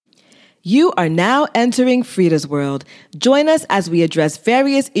You are now entering Frida's World. Join us as we address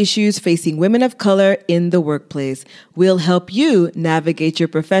various issues facing women of color in the workplace. We'll help you navigate your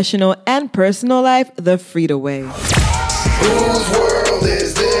professional and personal life the Frida way. Whose world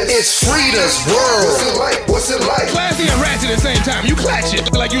is this? It's Frida's world. What's it like? Classy and ratchet at the same time. You clatch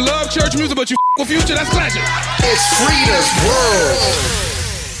it. Like you love church music, but you with Future, that's clatching. It's Frida's world.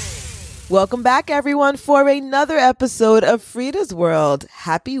 Welcome back, everyone, for another episode of Frida's World.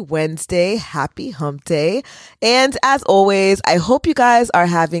 Happy Wednesday, happy hump day. And as always, I hope you guys are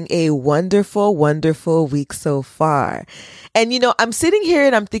having a wonderful, wonderful week so far. And, you know, I'm sitting here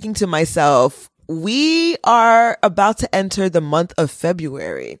and I'm thinking to myself, we are about to enter the month of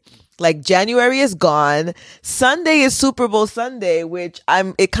February. Like, January is gone. Sunday is Super Bowl Sunday, which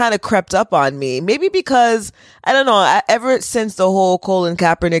it kind of crept up on me. Maybe because, I don't know, ever since the whole Colin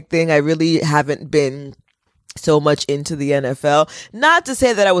Kaepernick thing, I really haven't been so much into the NFL. Not to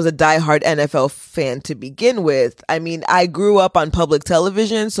say that I was a diehard NFL fan to begin with. I mean, I grew up on public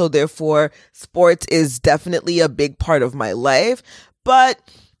television, so therefore sports is definitely a big part of my life. But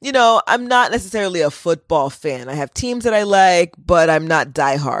you know, I'm not necessarily a football fan. I have teams that I like, but I'm not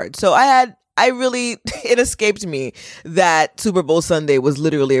diehard. So it escaped me that Super Bowl Sunday was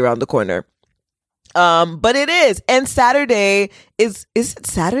literally around the corner. But it is. And Saturday is it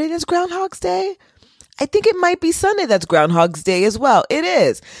Saturday that's Groundhog's Day? I think it might be Sunday that's Groundhog's Day as well. It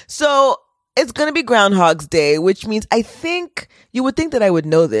is. So it's going to be Groundhog's Day, which means you would think that I would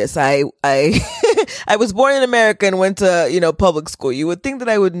know this. I I was born in America and went to, public school. You would think that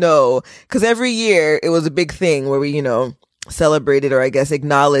I would know, because every year it was a big thing where we, celebrated, or I guess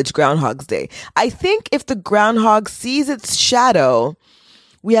acknowledged Groundhog's Day. I think if the groundhog sees its shadow,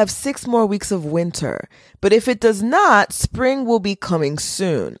 we have 6 more weeks of winter. But if it does not, spring will be coming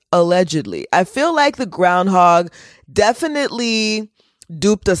soon, allegedly. I feel like the groundhog definitely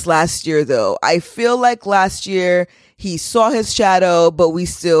duped us last year, though. I feel like last year he saw his shadow, but we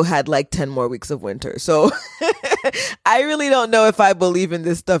still had like 10 more weeks of winter. So I really don't know if I believe in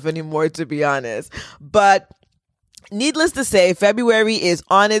this stuff anymore, to be honest. But needless to say, February is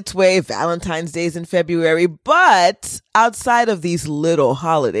on its way. Valentine's Day is in February. But outside of these little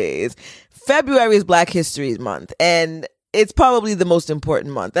holidays, February is Black History Month. And it's probably the most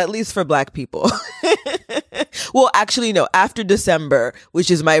important month, at least for Black people. Well, actually, no, after December, which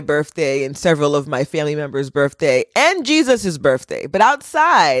is my birthday and several of my family members' birthday and Jesus' birthday. But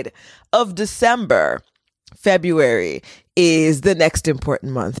outside of December, February is the next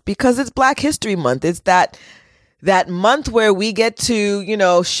important month because it's Black History Month. It's that month where we get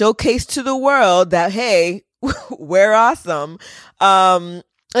to, showcase to the world that, hey, we're awesome. And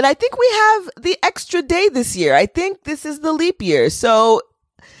I think we have the extra day this year. I think this is the leap year. So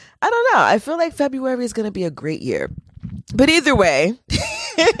I don't know. I feel like February is going to be a great year. But either way,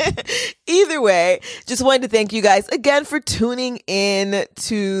 just wanted to thank you guys again for tuning in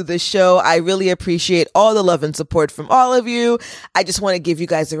to the show. I really appreciate all the love and support from all of you. I just want to give you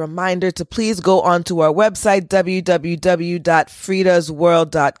guys a reminder to please go onto our website,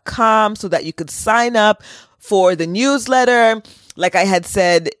 www.fridasworld.com, so that you could sign up for the newsletter. Like I had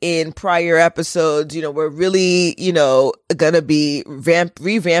said in prior episodes, we're really, going to be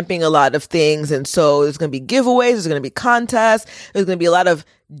revamping a lot of things. And so there's going to be giveaways, there's going to be contests, there's going to be a lot of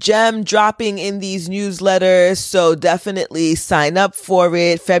gem dropping in these newsletters. So definitely sign up for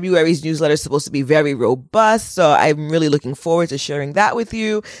it. February's newsletter is supposed to be very robust. So I'm really looking forward to sharing that with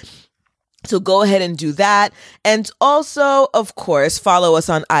you. So go ahead and do that. And also, of course, follow us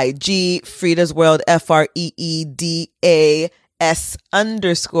on IG, Frida's World,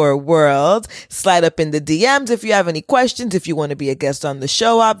 FREEDAS_world. Slide up in the DMs if you have any questions, if you want to be a guest on the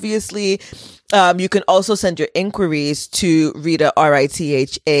show, obviously. You can also send your inquiries to Rita,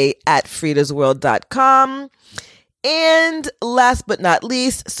 RITHA, @fridasworld.com. And last but not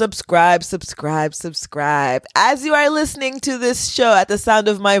least, subscribe. As you are listening to this show at the sound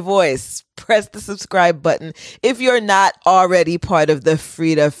of my voice, press the subscribe button if you're not already part of the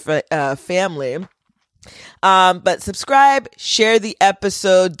Frida family. But subscribe, share the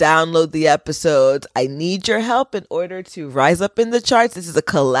episode, download the episodes. I need your help in order to rise up in the charts. This is a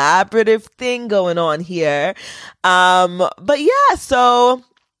collaborative thing going on here. But yeah, so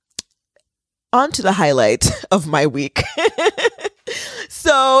on to the highlight of my week.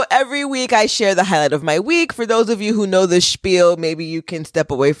 So every week I share the highlight of my week. For those of you who know the spiel, maybe you can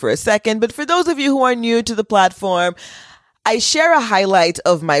step away for a second. But for those of you who are new to the platform, I share a highlight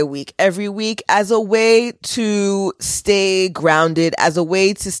of my week every week as a way to stay grounded, as a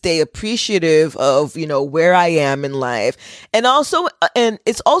way to stay appreciative of, where I am in life. And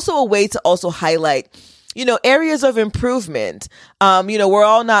it's also a way to also highlight areas of improvement. We're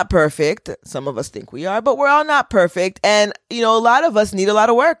all not perfect. Some of us think we are, but we're all not perfect. And, a lot of us need a lot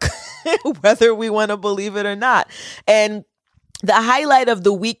of work, whether we want to believe it or not. And the highlight of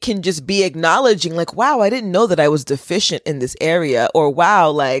the week can just be acknowledging like, wow, I didn't know that I was deficient in this area, or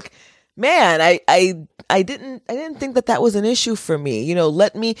wow, like, man, I didn't think that was an issue for me.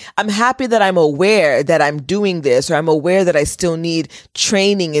 I'm happy that I'm aware that I'm doing this, or I'm aware that I still need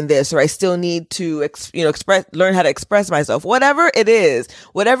training in this, or I still need to, learn how to express myself, whatever it is,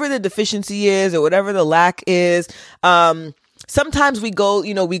 whatever the deficiency is, or whatever the lack is. Sometimes we go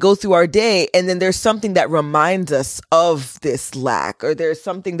through our day and then there's something that reminds us of this lack, or there's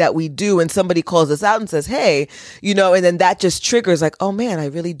something that we do and somebody calls us out and says, hey, and then that just triggers like, oh man, I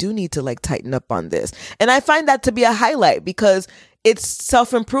really do need to like tighten up on this. And I find that to be a highlight because it's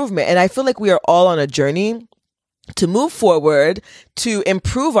self-improvement. And I feel like we are all on a journey to move forward, to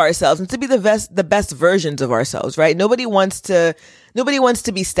improve ourselves, and to be the best versions of ourselves, right? Nobody wants to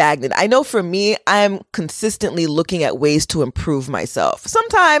be stagnant. I know for me, I'm consistently looking at ways to improve myself.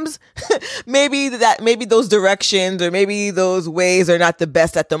 Sometimes maybe those directions or maybe those ways are not the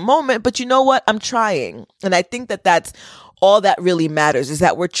best at the moment, but you know what? I'm trying. And I think that that's all that really matters, is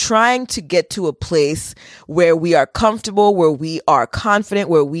that we're trying to get to a place where we are comfortable, where we are confident,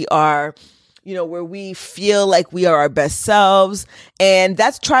 where we are where we feel like we are our best selves. And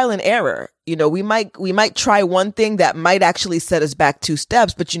that's trial and error. We might try one thing that might actually set us back 2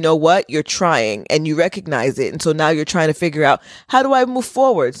 steps, but you know what? You're trying and you recognize it. And so now you're trying to figure out, how do I move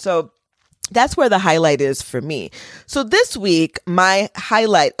forward? So that's where the highlight is for me. So this week, my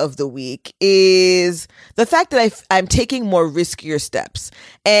highlight of the week is the fact that I'm taking more riskier steps.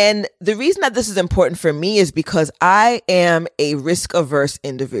 And the reason that this is important for me is because I am a risk-averse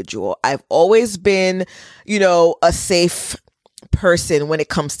individual. I've always been, a safe person when it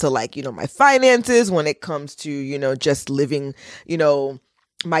comes to like, my finances, when it comes to, just living,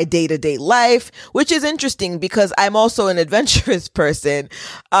 my day-to-day life, which is interesting because I'm also an adventurous person.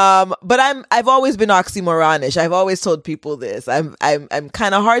 But I've always been oxymoronish. I've always told people this. I'm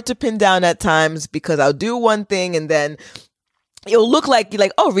kind of hard to pin down at times because I'll do one thing and then it'll look like you're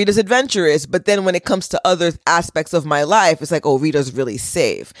like, oh, Rita's adventurous. But then when it comes to other aspects of my life, it's like, oh, Rita's really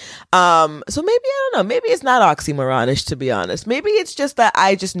safe. So maybe, I don't know, maybe it's not oxymoronish, to be honest. Maybe it's just that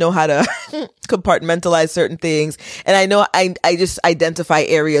I just know how to compartmentalize certain things. And I know I just identify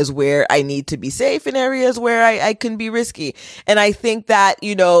areas where I need to be safe and areas where I can be risky. And I think that,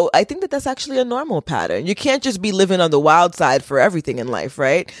 that's actually a normal pattern. You can't just be living on the wild side for everything in life,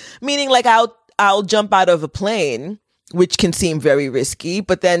 right? Meaning like I'll jump out of a plane, which can seem very risky.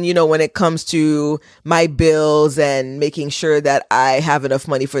 But then, when it comes to my bills and making sure that I have enough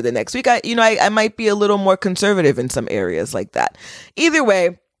money for the next week, I might be a little more conservative in some areas like that. Either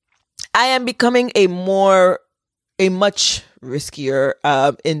way, I am becoming a much riskier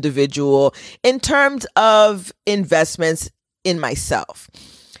individual in terms of investments in myself.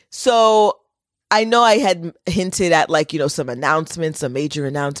 So I know I had hinted at some major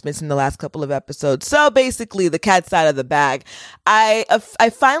announcements in the last couple of episodes. So basically the cat's out of the bag. I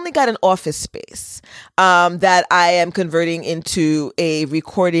finally got an office space that I am converting into a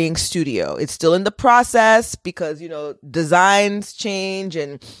recording studio. It's still in the process because, designs change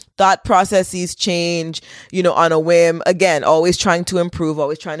and thought processes change, on a whim. Again, always trying to improve,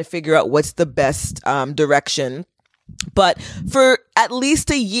 always trying to figure out what's the best direction. But for at least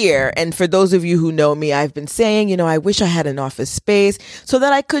a year, and for those of you who know me, I've been saying, I wish I had an office space so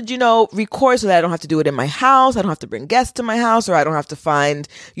that I could, record, so that I don't have to do it in my house. I don't have to bring guests to my house, or I don't have to find,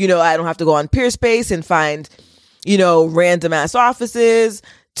 I don't have to go on Peerspace and find, random ass offices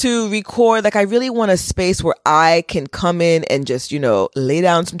to record. Like, I really want a space where I can come in and just, lay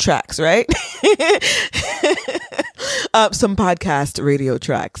down some tracks, right? Some podcast radio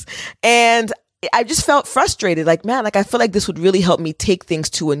tracks. And I just felt frustrated. Like, man, I feel like this would really help me take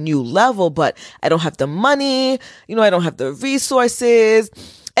things to a new level, but I don't have the money, I don't have the resources.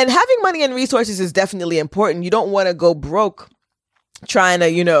 And having money and resources is definitely important. You don't want to go broke trying to,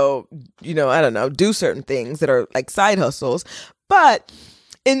 I don't know, do certain things that are like side hustles. But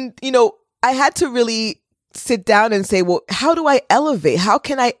I had to really sit down and say, well, how do I elevate? How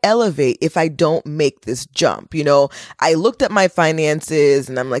can I elevate if I don't make this jump? I looked at my finances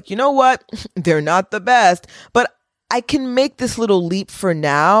and I'm like, you know what? They're not the best, but I can make this little leap for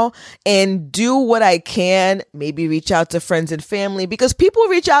now and do what I can. Maybe reach out to friends and family, because people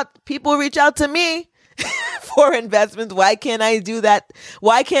reach out to me for investments. Why can't I do that?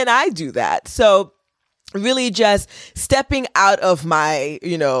 So really just stepping out of my,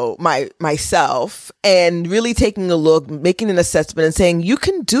 myself and really taking a look, making an assessment and saying, you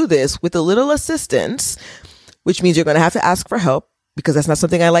can do this with a little assistance, which means you're going to have to ask for help because that's not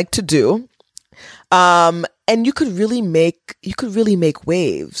something I like to do. And you could really make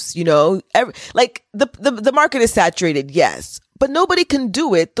waves, like the market is saturated. Yes, but nobody can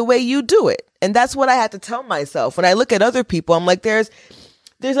do it the way you do it. And that's what I had to tell myself. When I look at other people, I'm like, there's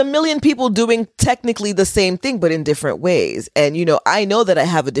a million people doing technically the same thing, but in different ways. And, I know that I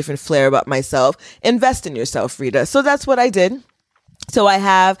have a different flair about myself. Invest in yourself, Frida. So that's what I did. So I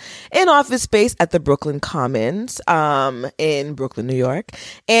have an office space at the Brooklyn Commons, in Brooklyn, New York.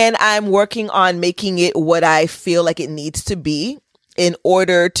 And I'm working on making it what I feel like it needs to be in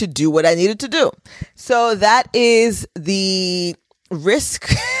order to do what I needed to do. So that is the risk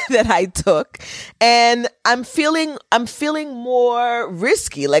that I took, and I'm feeling more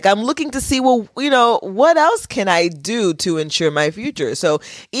risky. Like I'm looking to see, well, what else can I do to ensure my future? So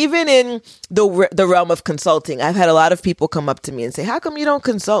even in the realm of consulting, I've had a lot of people come up to me and say, how come you don't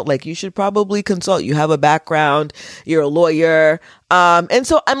consult? Like you should probably consult. You have a background, you're a lawyer. And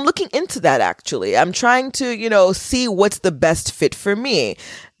so I'm looking into that actually. I'm trying to, see what's the best fit for me.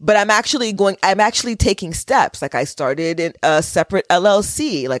 But I'm actually taking steps. Like I started in a separate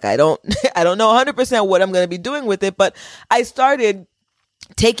LLC. Like I don't know 100% what I'm going to be doing with it, but I started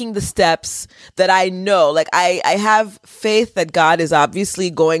taking the steps that I know. Like I have faith that God is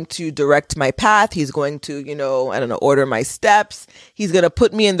obviously going to direct my path. He's going to, order my steps. He's going to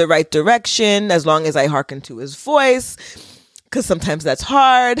put me in the right direction as long as I hearken to his voice. Because sometimes that's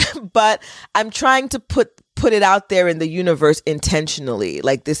hard, but I'm trying to put it out there in the universe intentionally.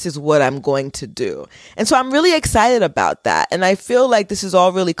 Like this is what I'm going to do. And so I'm really excited about that. And I feel like this is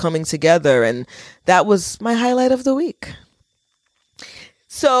all really coming together. And that was my highlight of the week.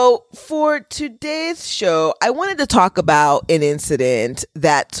 So for today's show, I wanted to talk about an incident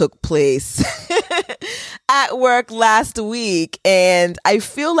that took place at work last week. And I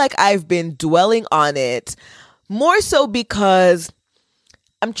feel like I've been dwelling on it more so because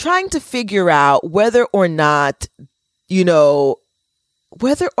I'm trying to figure out whether or not,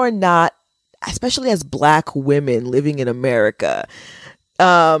 especially as Black women living in America,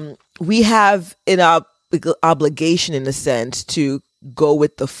 we have an obligation in a sense to go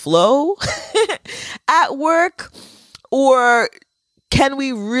with the flow at work, or can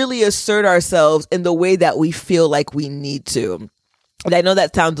we really assert ourselves in the way that we feel like we need to? And I know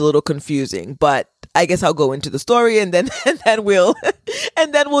that sounds a little confusing, but I guess I'll go into the story and then we'll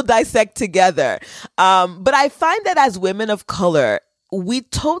dissect together. But I find that as women of color, we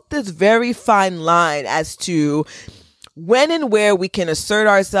tote this very fine line as to when and where we can assert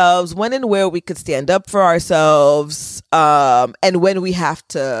ourselves, when and where we could stand up for ourselves, and when we have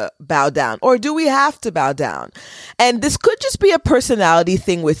to bow down, or do we have to bow down? And this could just be a personality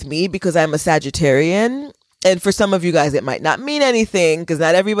thing with me because I'm a Sagittarian. And for some of you guys, it might not mean anything because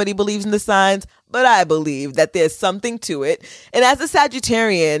not everybody believes in the signs, but I believe that there's something to it. And as a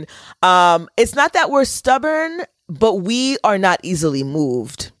Sagittarian, it's not that we're stubborn, but we are not easily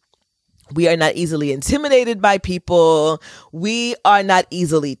moved. We are not easily intimidated by people. We are not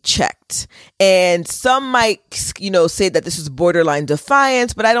easily checked. And some might, say that this is borderline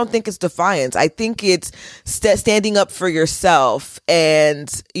defiance, but I don't think it's defiance. I think it's standing up for yourself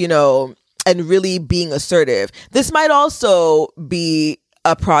and, and really being assertive. This might also be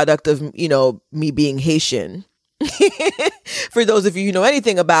a product of, me being Haitian. For those of you who know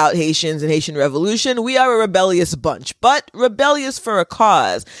anything about Haitians and Haitian Revolution, we are a rebellious bunch, but rebellious for a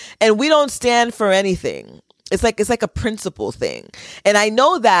cause. And we don't stand for anything. It's like a principle thing. And I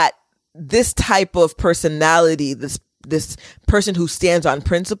know that this type of personality, this person who stands on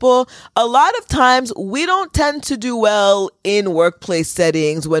principle, a lot of times we don't tend to do well in workplace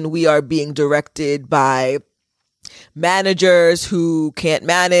settings when we are being directed by managers who can't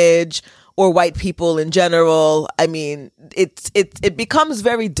manage, or white people in general. I mean, it becomes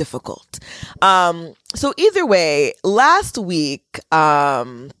very difficult. So either way, last week,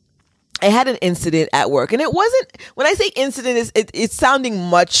 I had an incident at work, and it wasn't, when I say incident, it's sounding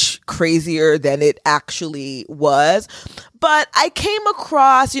much crazier than it actually was. But I came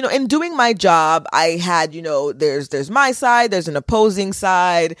across, in doing my job, I had, there's my side, there's an opposing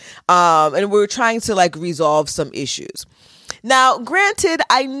side, and we were trying to resolve some issues. Now, granted,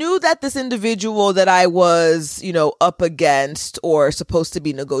 I knew that this individual that I was, up against or supposed to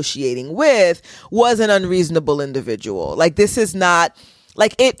be negotiating with was an unreasonable individual. This is not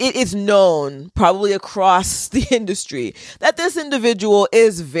like it is known probably across the industry that this individual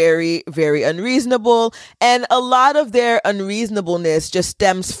is very, very unreasonable. And a lot of their unreasonableness just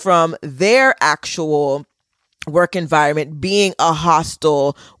stems from their actual work environment being a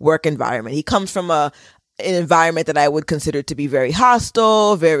hostile work environment. He comes from an environment that I would consider to be very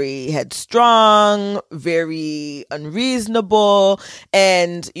hostile, very headstrong, very unreasonable.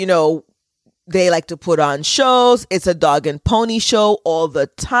 And, they like to put on shows. It's a dog and pony show all the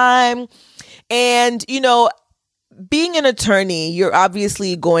time. And, being an attorney, you're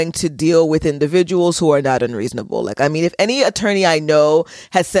obviously going to deal with individuals who are not unreasonable. Like, I mean, if any attorney I know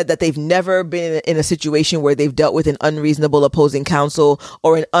has said that they've never been in a situation where they've dealt with an unreasonable opposing counsel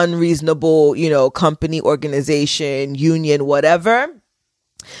or an unreasonable, company, organization, union, whatever,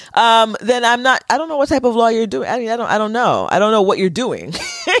 then I don't know what type of law you're doing. I mean, I don't know. I don't know what you're doing.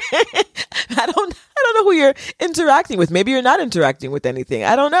 I don't know who you're interacting with. Maybe you're not interacting with anything.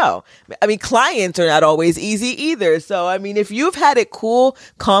 I don't know. I mean, clients are not always easy either. So, I mean, if you've had it cool,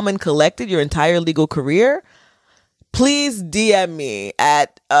 calm, and collected your entire legal career, please DM me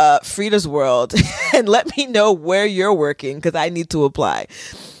at Frida's World and let me know where you're working because I need to apply.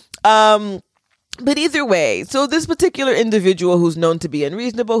 But either way, so this particular individual who's known to be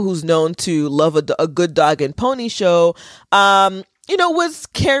unreasonable, who's known to love a good dog and pony show, was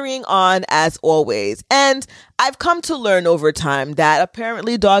carrying on as always. And I've come to learn over time that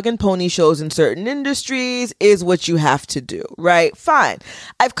apparently dog and pony shows in certain industries is what you have to do, right? Fine.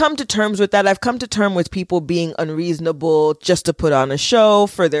 I've come to terms with that. I've come to terms with people being unreasonable just to put on a show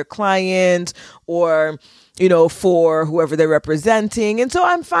for their client or, for whoever they're representing. And so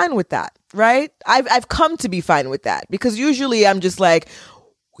I'm fine with that, right? I've come to be fine with that because usually I'm just like,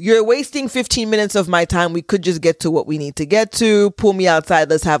 you're wasting 15 minutes of my time. We could just get to what we need to get to. Pull me outside.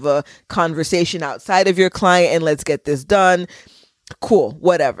 Let's have a conversation outside of your client and let's get this done. Cool.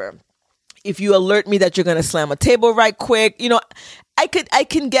 Whatever. If you alert me that you're going to slam a table right quick, I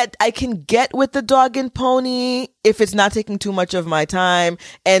can get with the dog and pony if it's not taking too much of my time.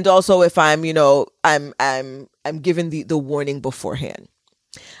 And also if I'm given the warning beforehand.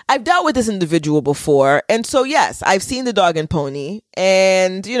 I've dealt with this individual before. And so, yes, I've seen the dog and pony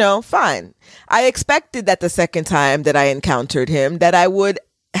and, fine. I expected that the second time that I encountered him that I would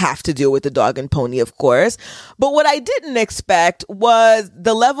have to deal with the dog and pony, of course. But what I didn't expect was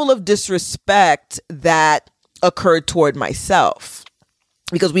the level of disrespect that occurred toward myself.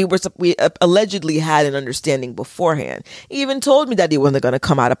 Because we allegedly had an understanding beforehand. He even told me that he wasn't going to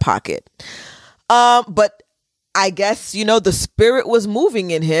come out of pocket. But I guess, the spirit was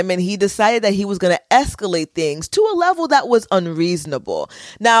moving in him and he decided that he was going to escalate things to a level that was unreasonable.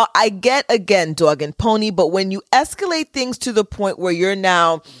 Now, I get, again, dog and pony, but when you escalate things to the point where you're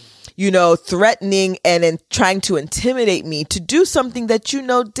now, threatening and trying to intimidate me to do something that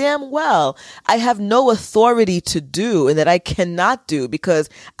damn well I have no authority to do and that I cannot do because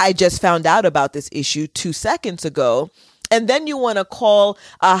I just found out about this issue 2 seconds ago. And then you want to call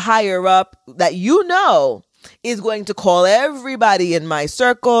a higher up that is going to call everybody in my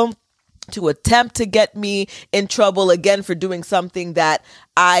circle to attempt to get me in trouble again for doing something that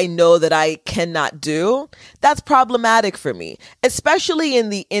I know that I cannot do. That's problematic for me, especially in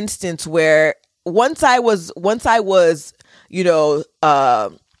the instance where once I was,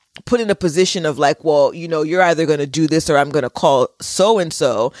 put in a position of like, well, you're either going to do this or I'm going to call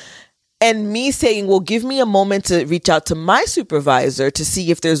so-and-so. And me saying, well, give me a moment to reach out to my supervisor to see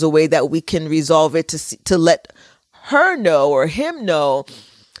if there's a way that we can resolve it, to let her know or him know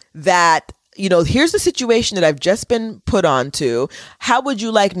that, here's the situation that I've just been put onto. How would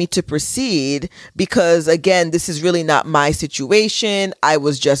you like me to proceed? Because again, this is really not my situation. I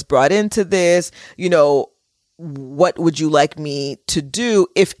was just brought into this, what would you like me to do?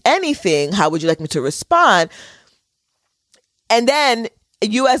 If anything, how would you like me to respond? And then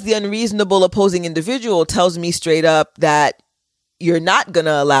you as the unreasonable opposing individual tells me straight up that you're not going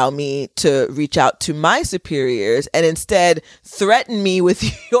to allow me to reach out to my superiors and instead threaten me with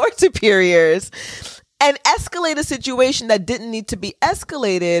your superiors and escalate a situation that didn't need to be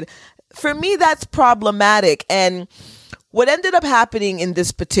escalated. For me, that's problematic. And what ended up happening in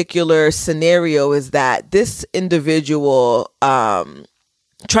this particular scenario is that this individual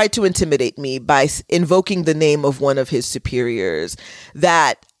tried to intimidate me by invoking the name of one of his superiors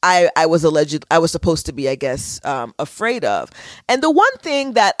that I was supposed to be, I guess, afraid of. And the one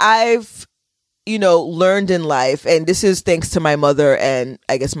thing that I've, learned in life, and this is thanks to my mother and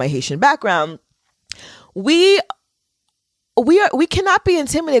I guess my Haitian background, we cannot be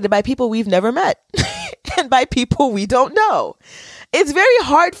intimidated by people we've never met and by people we don't know. It's very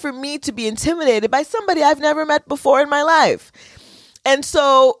hard for me to be intimidated by somebody I've never met before in my life. And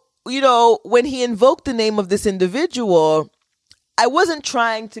so, when he invoked the name of this individual, I wasn't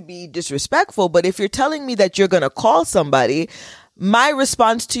trying to be disrespectful, but if you're telling me that you're going to call somebody, my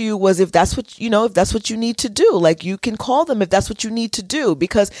response to you was, if that's what you need to do, like, you can call them if that's what you need to do,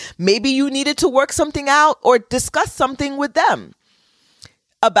 because maybe you needed to work something out or discuss something with them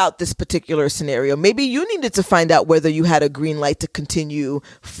about this particular scenario. Maybe you needed to find out whether you had a green light to continue,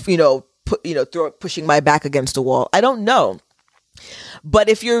 pushing my back against the wall. I don't know. But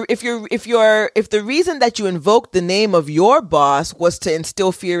if the reason that you invoked the name of your boss was to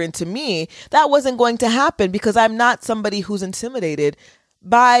instill fear into me, that wasn't going to happen, because I'm not somebody who's intimidated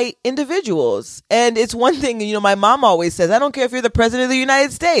by individuals. And it's one thing, my mom always says, I don't care if you're the president of the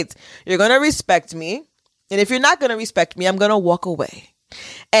United States, you're going to respect me. And if you're not going to respect me, I'm going to walk away.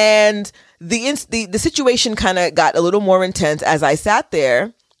 And the situation kind of got a little more intense as I sat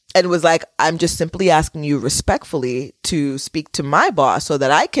there and was like, I'm just simply asking you respectfully to speak to my boss so that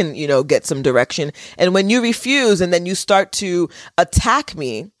I can, get some direction. And when you refuse and then you start to attack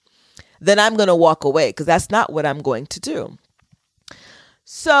me, then I'm going to walk away, because that's not what I'm going to do.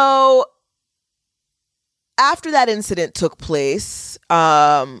 So after that incident took place,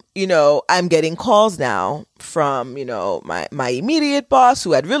 I'm getting calls now from, my immediate boss,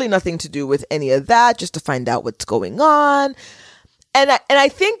 who had really nothing to do with any of that, just to find out what's going on. And I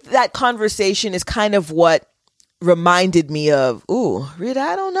think that conversation is kind of what reminded me of, Rita,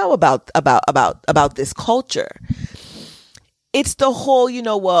 I don't know about this culture. It's the whole,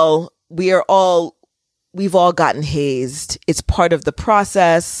 we've all gotten hazed. It's part of the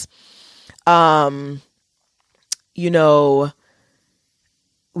process. We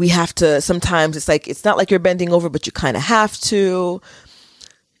have to, sometimes it's not like you're bending over, but you kind of have to.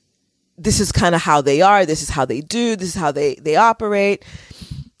 This is kind of how they are. This is how they do. This is how they operate.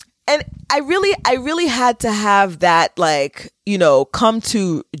 And I really had to have that, come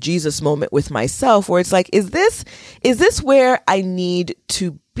to Jesus moment with myself, where it's like, is this where I need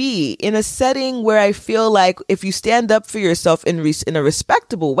to be, in a setting where I feel like if you stand up for yourself in a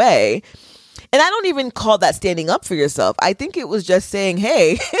respectable way. And I don't even call that standing up for yourself. I think it was just saying,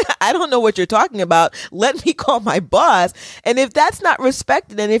 hey, I don't know what you're talking about. Let me call my boss. And if that's not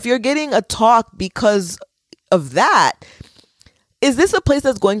respected, and if you're getting a talk because of that, is this a place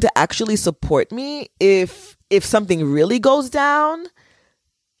that's going to actually support me if something really goes down?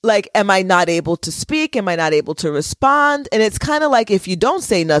 Like, am I not able to speak? Am I not able to respond? And it's kind of like, if you don't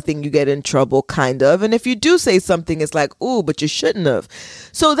say nothing, you get in trouble, kind of. And if you do say something, it's like, ooh, but you shouldn't have.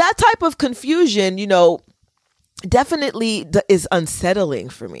 So that type of confusion, definitely is unsettling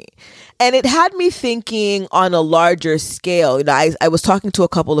for me. And it had me thinking on a larger scale. I was talking to a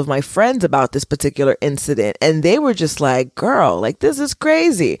couple of my friends about this particular incident, and they were just like, girl, like, this is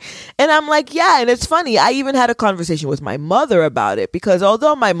crazy. And I'm like, yeah. And it's funny. I even had a conversation with my mother about it, because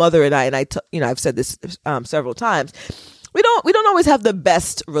although my mother and I've said this several times, we don't always have the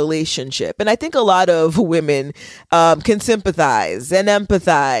best relationship. And I think a lot of women can sympathize and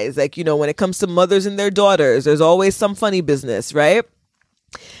empathize. Like, when it comes to mothers and their daughters, there's always some funny business, right?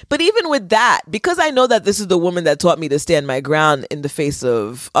 But even with that, because I know that this is the woman that taught me to stand my ground in the face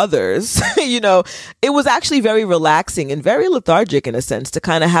of others, it was actually very relaxing and very lethargic, in a sense, to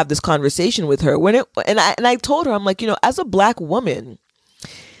kind of have this conversation with her. And I told her, I'm like, as a Black woman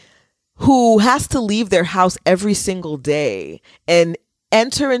who has to leave their house every single day and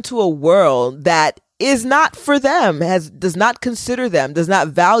enter into a world that is not for them, does not consider them, does not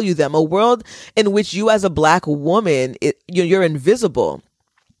value them, a world in which you as a Black woman, you're invisible.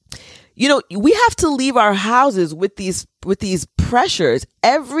 We have to leave our houses with these pressures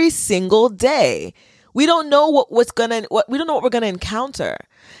every single day. We don't know what we're going to encounter.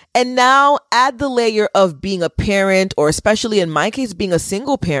 And now add the layer of being a parent, or especially in my case, being a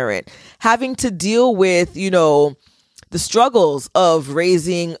single parent, having to deal with, the struggles of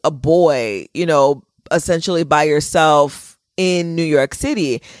raising a boy, essentially by yourself in New York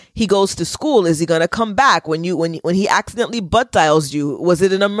City. He goes to school. Is he going to come back when he accidentally butt dials you? Was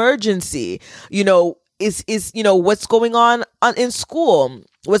it an emergency? What's going on in school?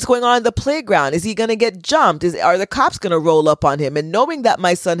 What's going on in the playground? Is he going to get jumped? Are the cops going to roll up on him? And knowing that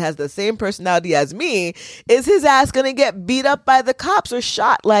my son has the same personality as me, is his ass going to get beat up by the cops or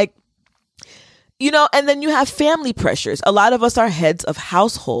shot? Like, and then you have family pressures. A lot of us are heads of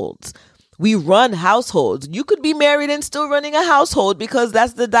households. We run households. You could be married and still running a household, because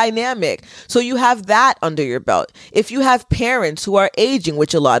that's the dynamic. So you have that under your belt. If you have parents who are aging,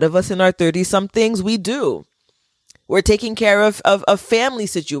 which a lot of us in our 30-somethings, we do. We're taking care of family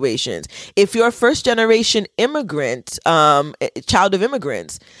situations. If you're a first generation immigrant, child of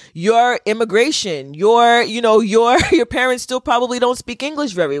immigrants, your immigration, your parents still probably don't speak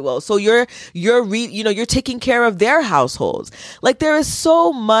English very well. So you're taking care of their households. Like, there is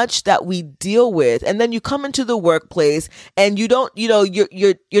so much that we deal with. And then you come into the workplace and you don't,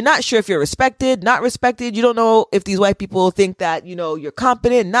 you're not sure if you're respected, not respected. You don't know if these white people think that, you're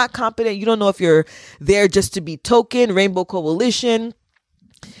competent, not competent. You don't know if you're there just to be token. Rainbow Coalition,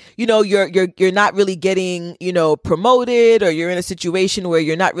 you're not really getting, promoted, or you're in a situation where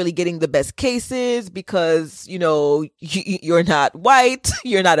you're not really getting the best cases because, you're not white,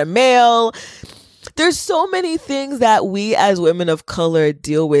 you're not a male. There's so many things that we as women of color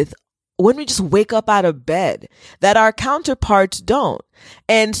deal with when we just wake up out of bed that our counterparts don't.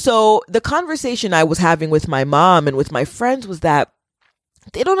 And so the conversation I was having with my mom and with my friends was that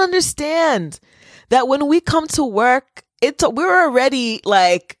they don't understand that when we come to work, we're already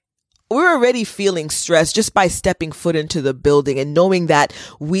feeling stressed just by stepping foot into the building and knowing that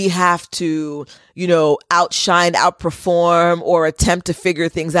we have to, outshine, outperform, or attempt to figure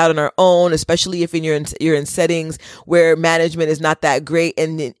things out on our own, especially if you're in settings where management is not that great,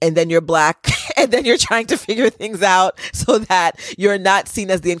 and then you're Black and then you're trying to figure things out so that you're not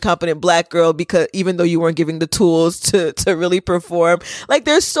seen as the incompetent Black girl, because even though you weren't giving the tools to really perform. Like,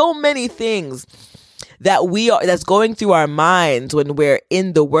 there's so many things that's going through our minds when we're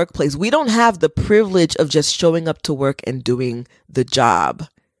in the workplace. We don't have the privilege of just showing up to work and doing the job.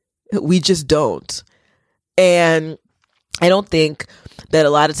 We just don't. And I don't think that a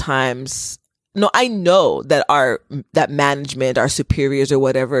lot of times, I know that that management, our superiors or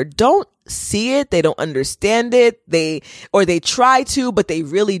whatever, don't see it. They don't understand it. They try to, but they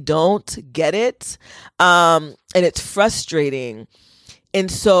really don't get it. And it's frustrating.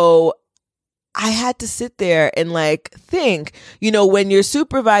 And so I had to sit there and think, when your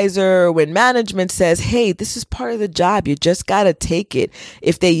supervisor, when management says, hey, this is part of the job, you just got to take it.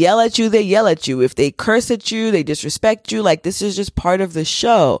 If they yell at you, they yell at you. If they curse at you, they disrespect you. This is just part of the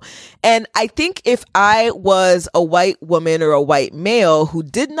show. And I think if I was a white woman or a white male who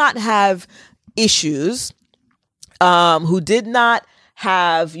did not have issues, who did not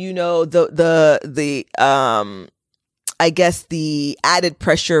have, I guess the added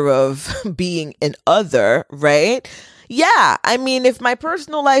pressure of being an other, right? Yeah. I mean, if my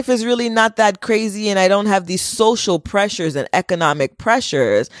personal life is really not that crazy and I don't have these social pressures and economic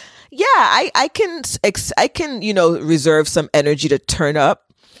pressures, yeah, I can, reserve some energy to turn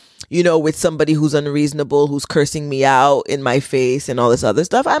up, with somebody who's unreasonable, who's cursing me out in my face and all this other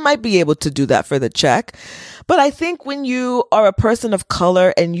stuff. I might be able to do that for the check. But I think when you are a person of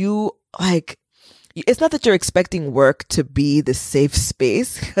color and you it's not that you're expecting work to be the safe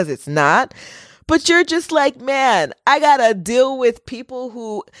space, because it's not, but you're just man, I gotta deal with people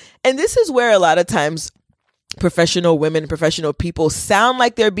who, and this is where a lot of times professional women, professional people sound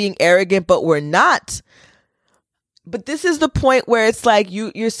like they're being arrogant, but we're not. But this is the point where it's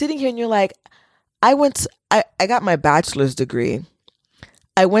you're sitting here and you're like, I got my bachelor's degree.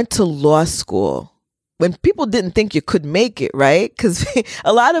 I went to law school. When people didn't think you could make it, right? Because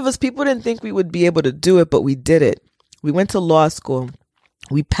a lot of us, people didn't think we would be able to do it, but we did it. We went to law school.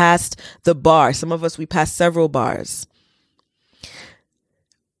 We passed the bar. Some of us, we passed several bars.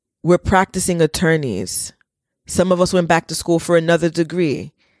 We're practicing attorneys. Some of us went back to school for another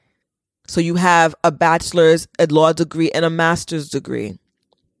degree. So you have a bachelor's, a law degree, and a master's degree.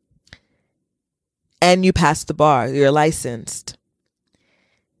 And you passed the bar. You're licensed.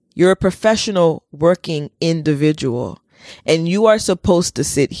 You're a professional working individual, and you are supposed to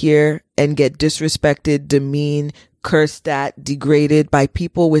sit here and get disrespected, demeaned, cursed at, degraded by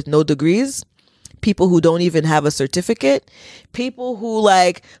people with no degrees, people who don't even have a certificate, people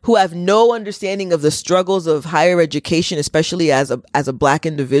who have no understanding of the struggles of higher education, especially as a Black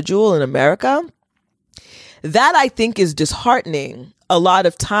individual in America. That, I think, is disheartening a lot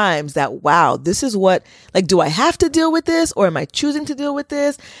of times, that, wow, this is what, do I have to deal with this, or am I choosing to deal with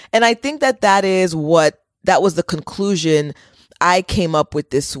this? And I think that was the conclusion I came up with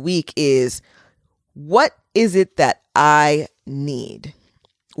this week is, what is it that I need?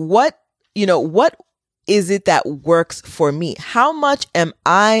 What is it that works for me? How much am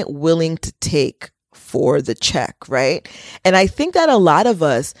I willing to take for the check, right? And I think that a lot of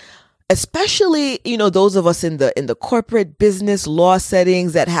us, especially, those of us in the corporate business law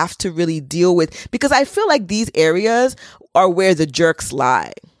settings that have to really deal with, because I feel like these areas are where the jerks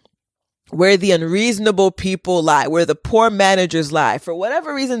lie, where the unreasonable people lie, where the poor managers lie. For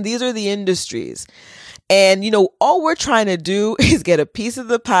whatever reason, these are the industries. And, all we're trying to do is get a piece of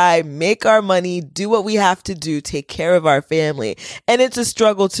the pie, make our money, do what we have to do, take care of our family. And it's a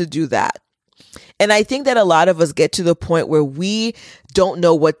struggle to do that. And I think that a lot of us get to the point where we don't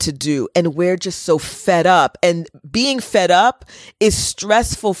know what to do and we're just so fed up. And being fed up is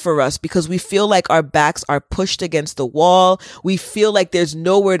stressful for us because we feel like our backs are pushed against the wall. We feel like there's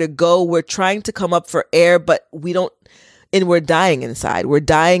nowhere to go. We're trying to come up for air, but we don't. And we're dying inside. We're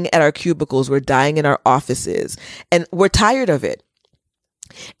dying at our cubicles. We're dying in our offices. And we're tired of it.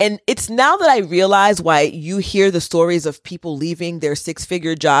 And it's now that I realize why you hear the stories of people leaving their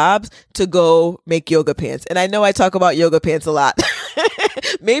 6-figure jobs to go make yoga pants. And I know I talk about yoga pants a lot.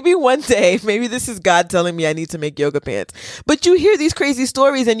 Maybe one day, maybe this is God telling me I need to make yoga pants. But you hear these crazy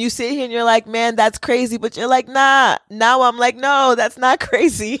stories and you sit here and you're like, man, that's crazy. But you're like, nah. Now I'm like, no, that's not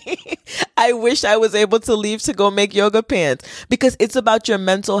crazy. I wish I was able to leave to go make yoga pants because it's about your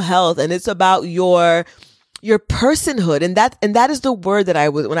mental health and it's about your personhood. And that is the word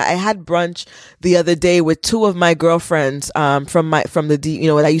that when I had brunch the other day with 2 of my girlfriends, from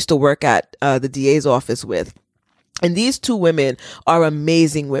the what I used to work at, the DA's office with. And these 2 women are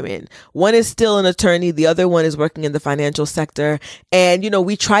amazing women. One is still an attorney. The other one is working in the financial sector. And,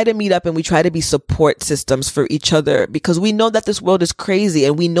 we try to meet up and we try to be support systems for each other because we know that this world is crazy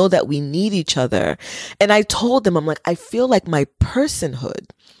and we know that we need each other. And I told them, I'm like, I feel like my personhood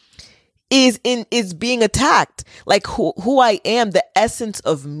is being attacked, like who I am, the essence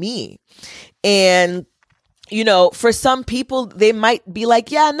of me. And, for some people, they might be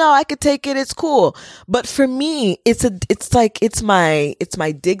like, yeah, no, I could take it. It's cool. But for me, it's my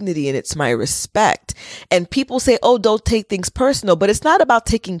dignity and it's my respect. And people say, oh, don't take things personal, but it's not about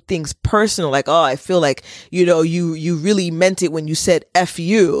taking things personal. Like, oh, I feel like, you really meant it when you said F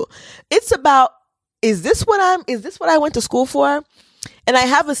you. It's about, is this what I went to school for? And I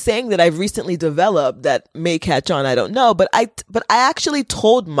have a saying that I've recently developed that may catch on. I don't know. But I actually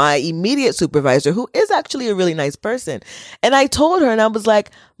told my immediate supervisor, who is actually a really nice person. And I told her and I was like,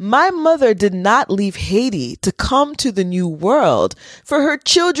 my mother did not leave Haiti to come to the New World for her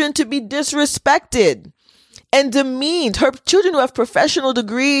children to be disrespected and demeaned. Her children who have professional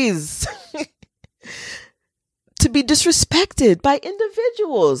degrees to be disrespected by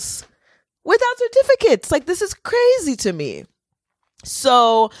individuals without certificates. Like, this is crazy to me.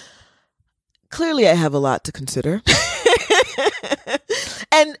 So clearly I have a lot to consider.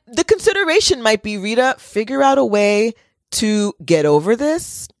 And the consideration might be, Rita, figure out a way to get over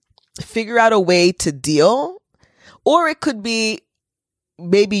this, figure out a way to deal, or it could be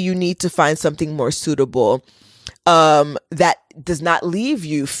maybe you need to find something more suitable that does not leave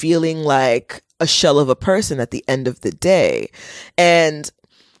you feeling like a shell of a person at the end of the day. And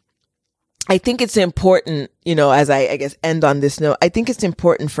I think it's important, as I guess end on this note, I think it's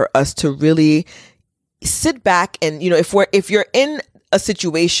important for us to really sit back and, if you're in a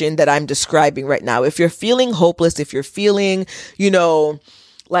situation that I'm describing right now, if you're feeling hopeless, if you're feeling,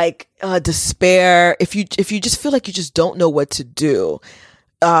 despair, if you just feel like you just don't know what to do,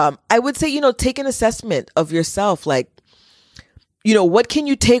 I would say, take an assessment of yourself. Like, what can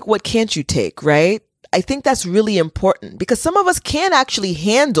you take? What can't you take? Right? I think that's really important because some of us can actually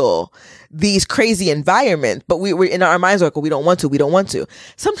handle these crazy environments, but we're in our minds like, we don't want to.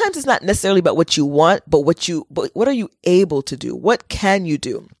 Sometimes it's not necessarily about what you want, but what are you able to do? What can you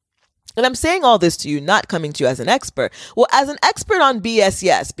do? And I'm saying all this to you, not coming to you as an expert. Well, as an expert on BS,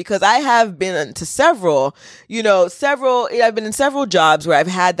 yes, because I have been to I've been in several jobs where I've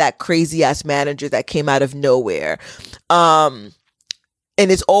had that crazy ass manager that came out of nowhere. And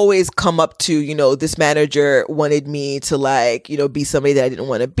it's always come up to, this manager wanted me to be somebody that I didn't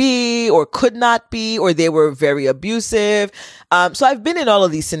want to be or could not be, or they were very abusive. So I've been in all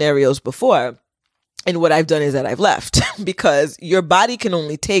of these scenarios before. And what I've done is that I've left because your body can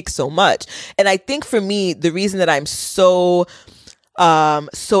only take so much. And I think for me, the reason that I'm so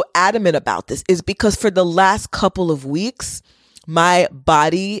adamant about this is because for the last couple of weeks, my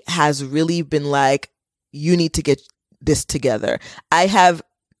body has really been like, you need to get this together. I have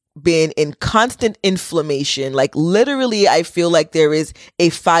been in constant inflammation. Like literally, I feel like there is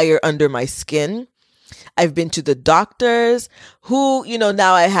a fire under my skin. I've been to the doctors who,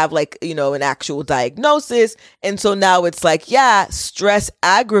 now I have an actual diagnosis. And so now it's like, yeah, stress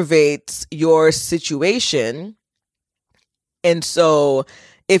aggravates your situation. And so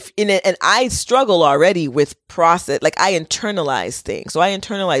and I struggle already with process, like I internalize things. So I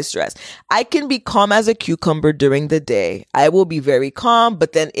internalize stress. I can be calm as a cucumber during the day. I will be very calm,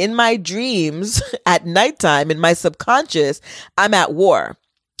 but then in my dreams at nighttime, in my subconscious, I'm at war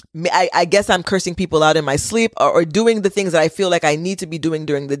I guess I'm cursing people out in my sleep or doing the things that I feel like I need to be doing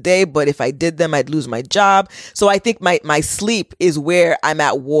during the day. But if I did them, I'd lose my job. So I think my sleep is where I'm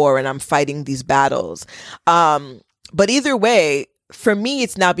at war and I'm fighting these battles. But either way, for me,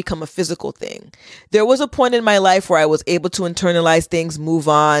 it's now become a physical thing. There was a point in my life where I was able to internalize things, move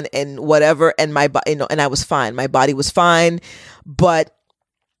on and whatever. And and I was fine. My body was fine, but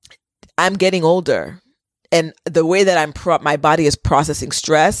I'm getting older. And the way that my body is processing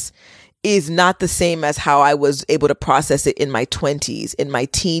stress is not the same as how I was able to process it in my 20s, in my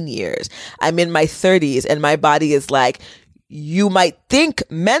teen years. I'm in my 30s and my body is like, you might think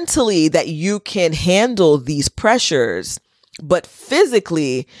mentally that you can handle these pressures, but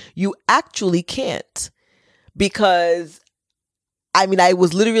physically you actually can't. Because I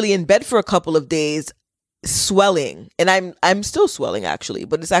was literally in bed for a couple of days swelling, and I'm still swelling actually,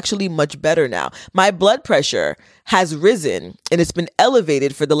 but it's actually much better now. My blood pressure has risen and it's been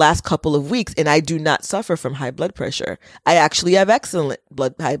elevated for the last couple of weeks, and I do not suffer from high blood pressure. I actually have excellent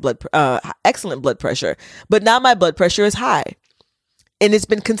blood pressure, but now my blood pressure is high, and it's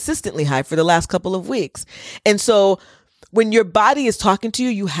been consistently high for the last couple of weeks. And so when your body is talking to you,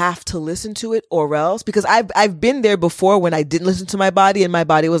 you have to listen to it or else, because I've been there before when I didn't listen to my body and my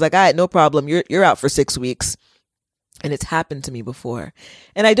body was like, all right, no problem. You're out for 6 weeks. And it's happened to me before.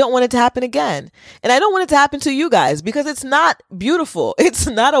 And I don't want it to happen again. And I don't want it to happen to you guys because it's not beautiful. It's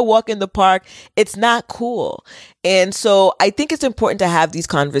not a walk in the park. It's not cool. And so I think it's important to have these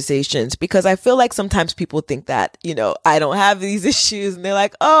conversations because I feel like sometimes people think that, I don't have these issues and they're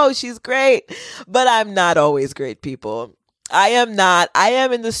like, oh, she's great. But I'm not always great, people. I am not. I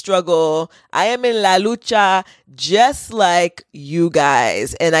am in the struggle. I am in la lucha just like you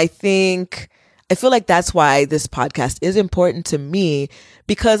guys. And I feel like that's why this podcast is important to me,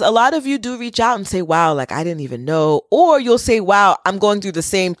 because a lot of you do reach out and say, wow, like I didn't even know. Or you'll say, wow, I'm going through the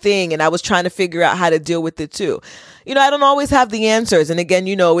same thing and I was trying to figure out how to deal with it too. I don't always have the answers. And again,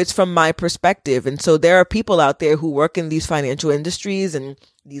 it's from my perspective. And so there are people out there who work in these financial industries and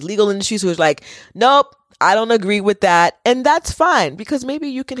these legal industries who's like, nope, I don't agree with that. And that's fine because maybe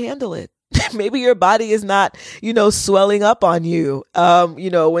you can handle it. Maybe your body is not, swelling up on you,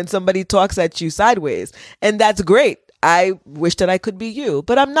 when somebody talks at you sideways. And that's great. I wish that I could be you,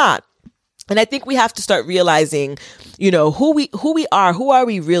 but I'm not. And I think we have to start realizing, who we are, who are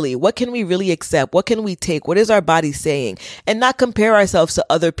we really? What can we really accept? What can we take? What is our body saying? And not compare ourselves to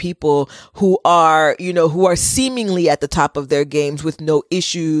other people who are seemingly at the top of their games with no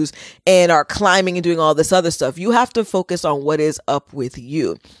issues and are climbing and doing all this other stuff. You have to focus on what is up with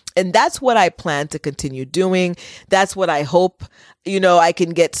you. And that's what I plan to continue doing. That's what I hope, I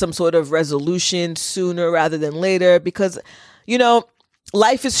can get some sort of resolution sooner rather than later because,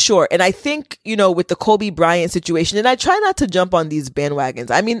 life is short. And I think, with the Kobe Bryant situation, and I try not to jump on these bandwagons.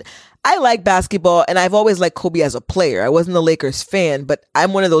 I like basketball and I've always liked Kobe as a player. I wasn't a Lakers fan, but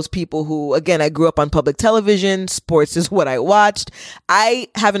I'm one of those people who, again, I grew up on public television. Sports is what I watched. I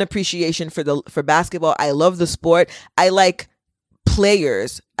have an appreciation for basketball. I love the sport. I like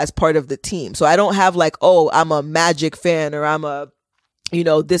players as part of the team. So I don't have like, oh, I'm a Magic fan or I'm a,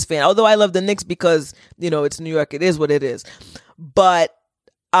 this fan. Although I love the Knicks because, it's New York. It is what it is. But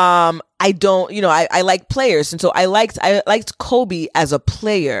I don't, I like players. And so I liked Kobe as a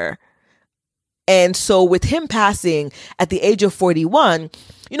player. And so with him passing at the age of 41,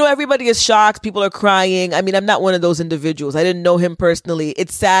 everybody is shocked. People are crying. I'm not one of those individuals. I didn't know him personally.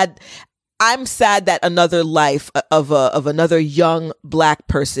 It's sad. I'm sad that another life of another young Black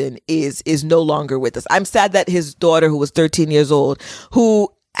person is no longer with us. I'm sad that his daughter, who was 13 years old, who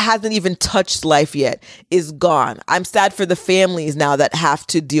hasn't even touched life yet, is gone. I'm sad for the families now that have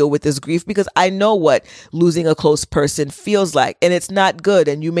to deal with this grief because I know what losing a close person feels like, and it's not good,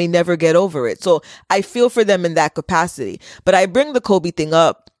 and you may never get over it. So I feel for them in that capacity. But I bring the Kobe thing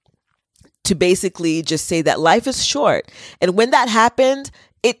up to basically just say that life is short. And when that happened,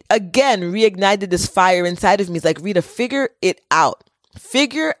 it again reignited this fire inside of me. It's like, Rita, figure it out.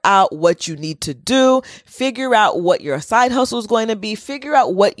 Figure out what you need to do. Figure out what your side hustle is going to be. Figure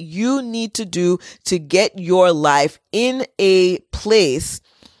out what you need to do to get your life in a place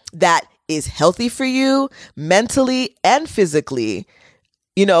that is healthy for you mentally and physically.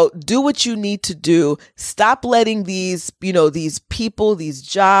 Do what you need to do. Stop letting these people, these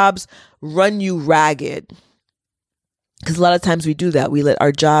jobs run you ragged. Because a lot of times we do that. We let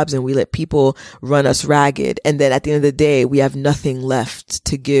our jobs and we let people run us ragged. And then at the end of the day, we have nothing left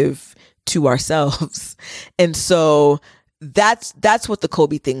to give to ourselves. And so that's what the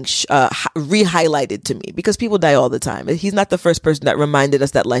Kobe thing re-highlighted to me, because people die all the time. He's not the first person that reminded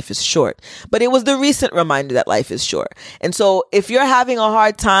us that life is short, but it was the recent reminder that life is short. And so if you're having a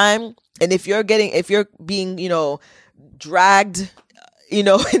hard time, and if you're being, dragged,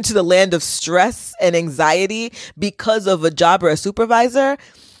 into the land of stress and anxiety because of a job or a supervisor,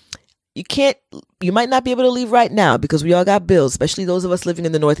 you might not be able to leave right now, because we all got bills, especially those of us living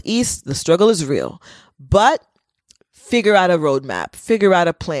in the Northeast. The struggle is real, but figure out a roadmap, figure out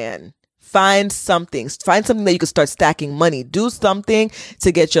a plan, find something that you can start stacking money, do something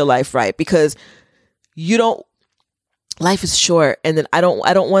to get your life right, because life is short. And then I don't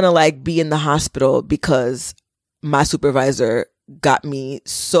want to be in the hospital because my supervisor got me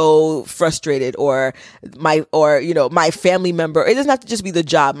so frustrated, or my family member. It doesn't have to just be the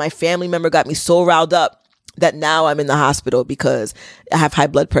job. My family member got me so riled up that now I'm in the hospital because I have high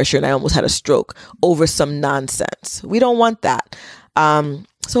blood pressure and I almost had a stroke over some nonsense. We don't want that.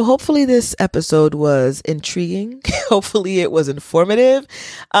 So hopefully this episode was intriguing. Hopefully it was informative.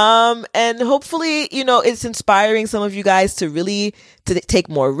 And hopefully, it's inspiring some of you guys to take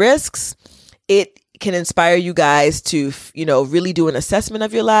more risks. It can inspire you guys to, really do an assessment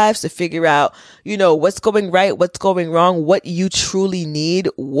of your lives, to figure out, what's going right, what's going wrong, what you truly need,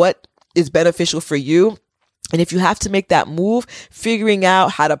 what is beneficial for you. And if you have to make that move, figuring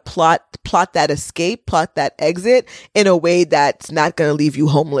out how to plot that escape, plot that exit in a way that's not going to leave you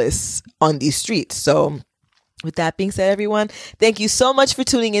homeless on these streets. So with that being said, everyone, thank you so much for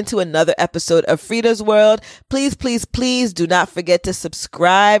tuning into another episode of Frida's World. Please, please, please do not forget to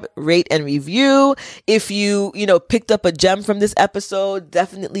subscribe, rate, and review. If you, picked up a gem from this episode,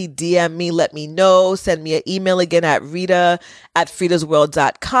 definitely DM me, let me know. Send me an email again at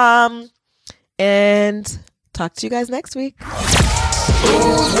rita@fridasworld.com. And talk to you guys next week.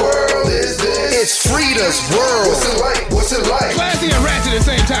 Whose world is this? It's Frida's World. What's it like? Classy and ratchet at the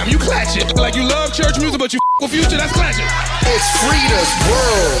same time. You clash it. Like you love church music, but you with Future. That's clashing. It's Frida's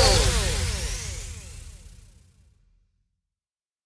World.